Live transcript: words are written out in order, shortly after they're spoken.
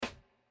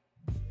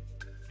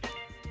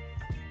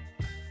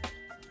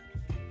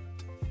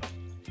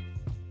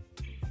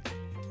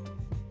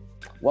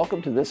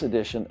Welcome to this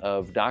edition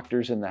of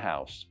Doctors in the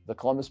House. The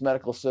Columbus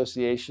Medical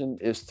Association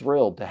is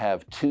thrilled to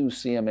have two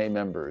CMA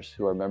members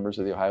who are members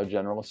of the Ohio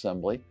General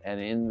Assembly. And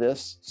in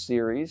this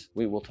series,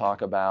 we will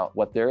talk about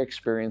what their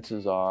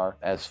experiences are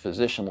as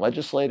physician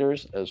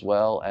legislators, as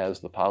well as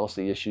the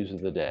policy issues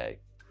of the day.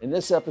 In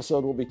this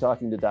episode, we'll be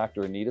talking to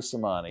Dr. Anita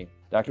Somani.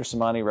 Dr.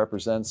 Somani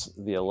represents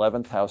the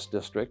 11th House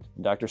District.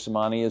 Dr.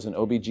 Somani is an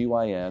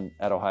OBGYN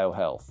at Ohio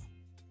Health.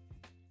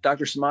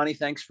 Dr. Somani,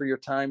 thanks for your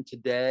time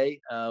today.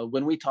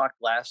 When we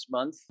talked last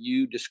month,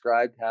 you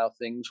described how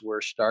things were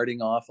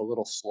starting off a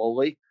little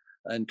slowly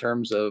in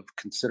terms of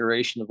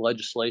consideration of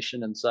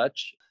legislation and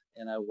such.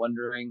 And I'm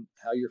wondering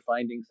how you're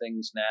finding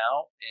things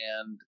now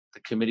and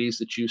the committees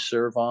that you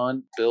serve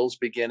on, bills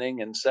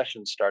beginning and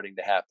sessions starting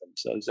to happen.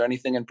 So is there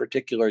anything in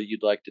particular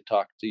you'd like to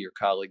talk to your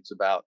colleagues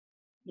about?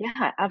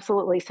 Yeah,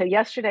 absolutely. So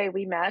yesterday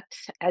we met,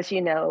 as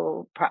you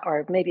know,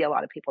 or maybe a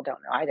lot of people don't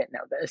know. I didn't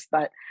know this,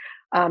 but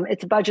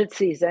it's budget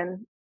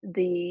season.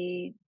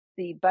 The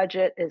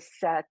budget is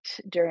set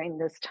during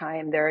this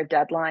time. There are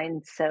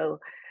deadlines. So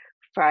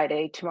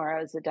Friday,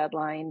 tomorrow is the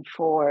deadline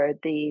for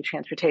the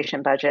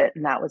transportation budget,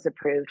 and that was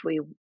approved.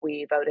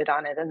 We voted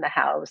on it in the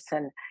House,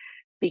 and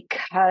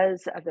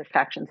because of the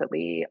factions that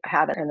we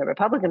have in the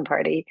Republican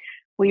Party,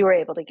 we were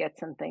able to get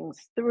some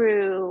things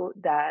through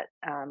that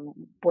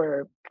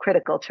were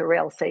critical to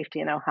rail safety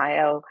in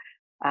Ohio.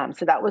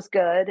 So that was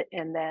good.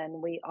 And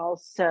then we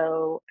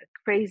also, a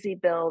crazy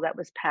bill that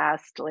was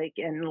passed like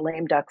in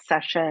lame duck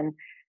session,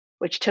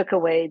 which took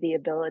away the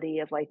ability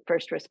of like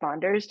first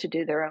responders to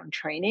do their own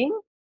training.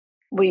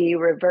 We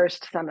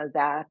reversed some of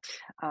that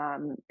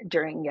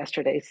during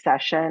yesterday's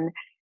session.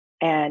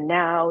 And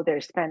now they're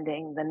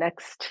spending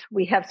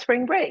we have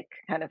spring break.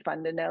 Kind of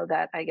fun to know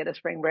that I get a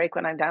spring break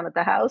when I'm down at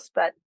the house.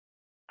 But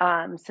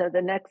so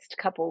the next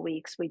couple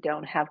weeks we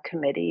don't have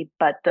committee,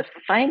 but the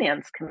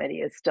finance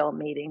committee is still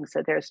meeting.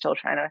 So they're still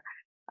trying to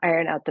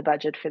iron out the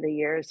budget for the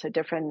year. So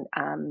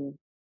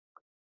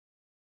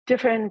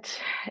different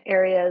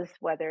areas,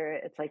 whether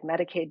it's like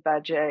Medicaid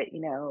budget,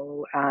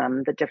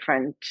 the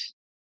different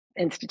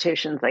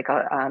institutions like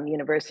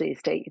universities,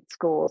 state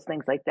schools,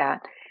 things like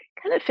that,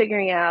 kind of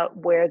figuring out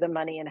where the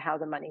money and how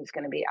the money is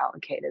going to be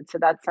allocated. So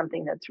that's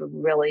something that's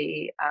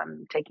really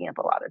taking up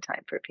a lot of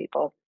time for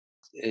people.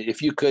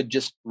 If you could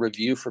just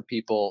review for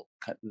people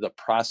the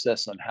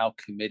process on how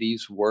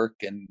committees work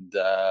and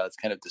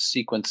kind of the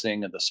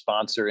sequencing of the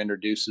sponsor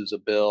introduces a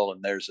bill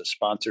and there's a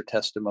sponsor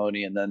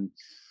testimony and then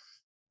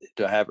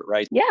do I have it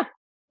right? Yeah,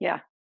 yeah,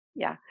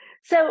 yeah.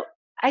 So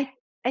I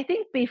I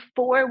think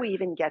before we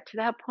even get to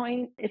that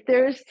point, if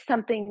there's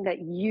something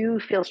that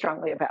you feel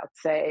strongly about,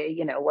 say,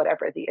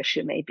 whatever the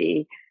issue may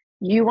be,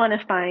 you want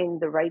to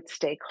find the right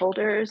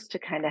stakeholders to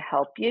kind of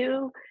help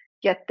you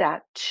get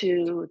that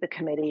to the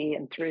committee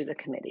and through the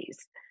committees.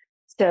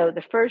 So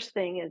the first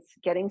thing is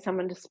getting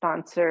someone to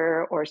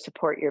sponsor or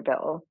support your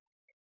bill.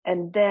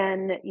 And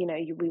then,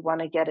 we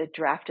want to get it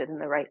drafted in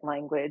the right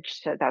language.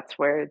 So that's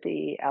where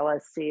the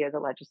LSC or the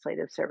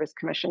Legislative Service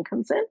Commission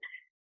comes in.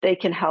 They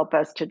can help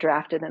us to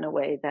draft it in a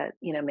way that,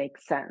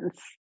 makes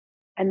sense.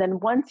 And then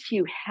once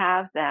you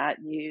have that,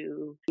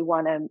 you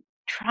want to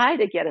try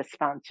to get a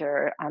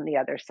sponsor on the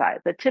other side.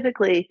 But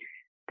typically,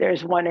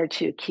 there's one or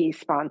two key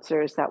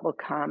sponsors that will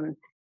come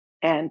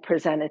and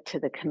present it to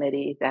the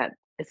committee that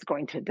is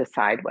going to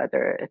decide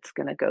whether it's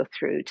going to go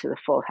through to the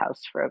full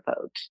House for a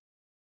vote.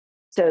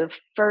 So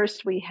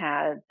first we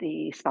had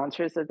the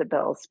sponsors of the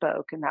bill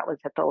spoke, and that was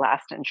at the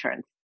last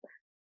insurance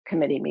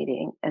committee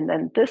meeting. And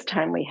then this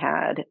time we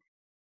had,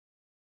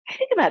 I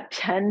think about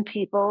 10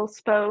 people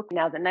spoke.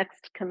 Now the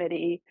next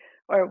committee,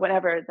 or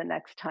whatever the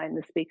next time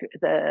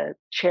the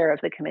chair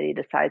of the committee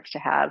decides to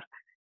have,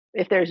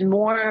 if there's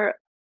more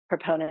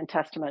proponent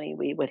testimony,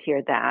 we would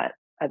hear that.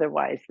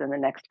 Otherwise, then the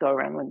next go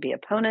around would be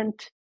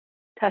opponent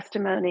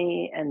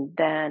testimony, and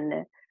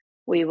then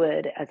we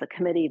would, as a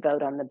committee,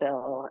 vote on the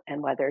bill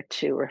and whether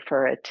to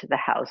refer it to the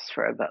House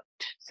for a vote.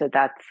 So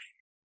that's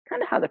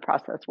kind of how the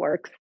process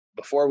works.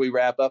 Before we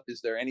wrap up,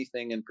 is there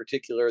anything in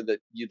particular that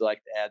you'd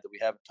like to add that we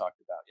haven't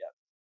talked about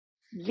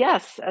yet?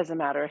 Yes, as a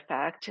matter of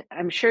fact,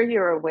 I'm sure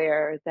you're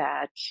aware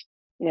that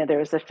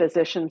there's a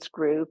physicians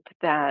group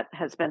that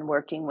has been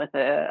working with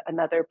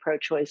another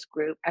pro-choice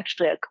group,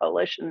 actually a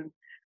coalition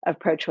of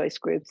pro-choice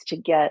groups, to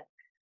get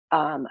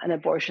an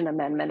abortion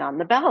amendment on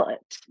the ballot.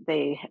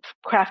 They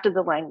crafted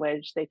the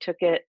language, they took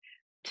it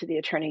to the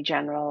Attorney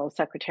General,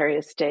 Secretary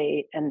of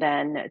State, and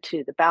then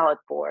to the ballot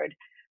board.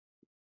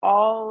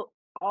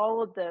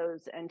 All of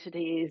those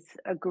entities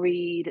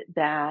agreed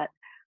that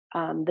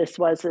this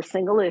was a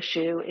single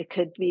issue. It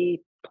could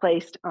be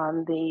placed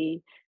on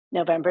the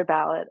November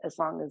ballot as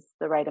long as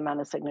the right amount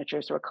of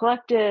signatures were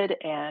collected,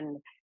 and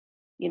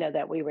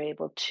that we were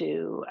able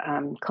to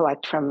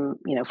collect from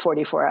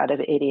 44 out of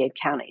 88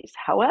 counties.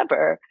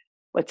 However,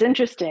 what's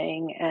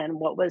interesting and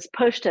what was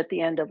pushed at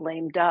the end of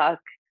lame duck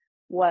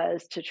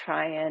was to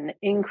try and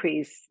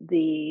increase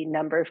the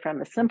number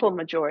from a simple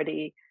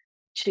majority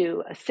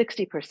to a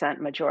 60%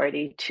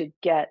 majority to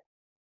get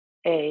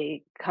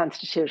a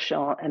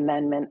constitutional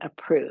amendment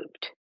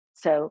approved.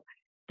 So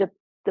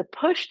the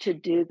push to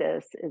do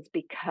this is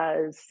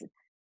because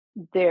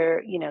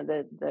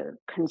the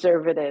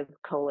conservative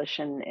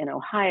coalition in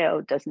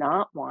Ohio does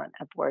not want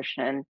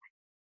abortion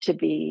to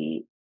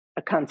be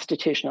a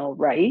constitutional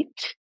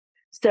right.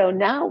 So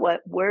now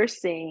what we're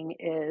seeing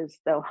is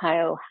the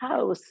Ohio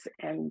House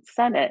and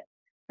Senate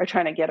are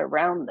trying to get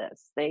around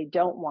this. They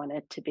don't want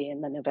it to be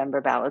in the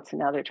November ballot. So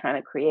now they're trying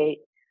to create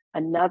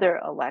another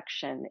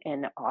election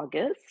in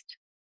August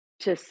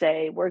to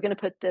say, we're going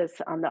to put this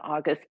on the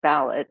August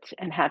ballot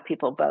and have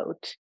people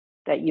vote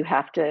that you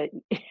have to,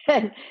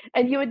 and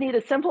you would need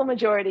a simple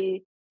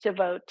majority to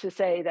vote to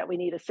say that we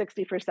need a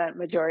 60%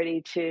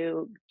 majority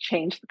to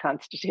change the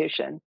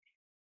Constitution.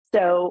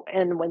 So,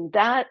 and when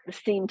that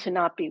seemed to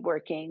not be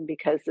working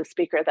because the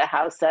Speaker of the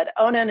House said,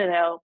 oh,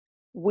 no,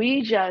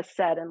 we just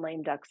said in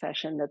lame duck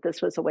session that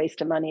this was a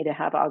waste of money to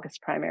have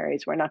August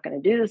primaries. We're not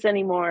going to do this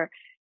anymore.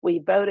 We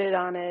voted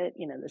on it.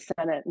 The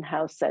Senate and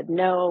House said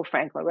no.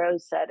 Frank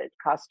LaRose said it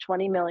cost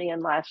 $20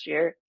 million last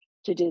year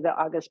to do the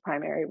August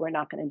primary. We're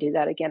not going to do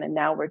that again. And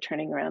now we're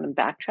turning around and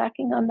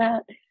backtracking on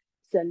that.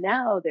 So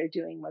now they're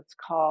doing what's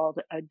called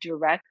a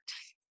direct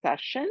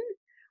session.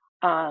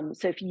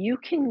 So if you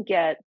can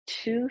get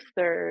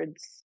 2/3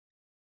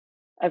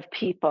 of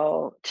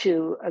people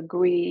to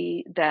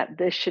agree that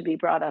this should be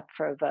brought up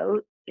for a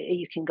vote,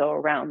 you can go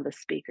around the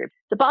speaker.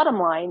 The bottom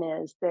line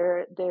is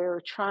they're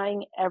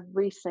trying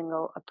every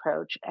single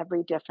approach,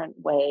 every different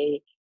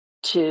way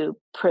to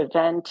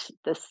prevent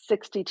the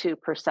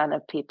 62%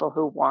 of people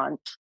who want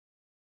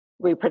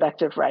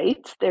reproductive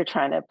rights. They're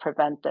trying to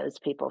prevent those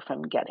people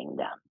from getting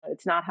them.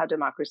 It's not how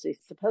democracy is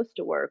supposed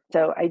to work.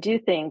 So I do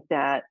think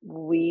that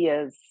we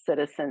as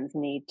citizens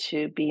need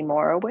to be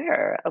more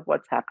aware of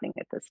what's happening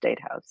at the State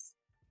House.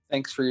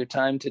 Thanks for your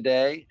time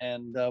today,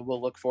 and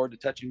we'll look forward to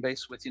touching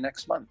base with you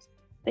next month.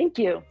 Thank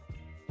you.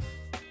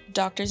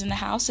 Doctors in the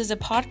House is a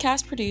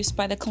podcast produced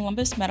by the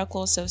Columbus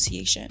Medical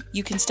Association.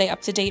 You can stay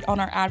up to date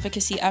on our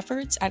advocacy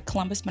efforts at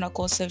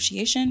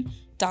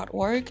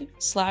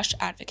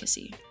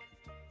columbusmedicalassociation.org/advocacy.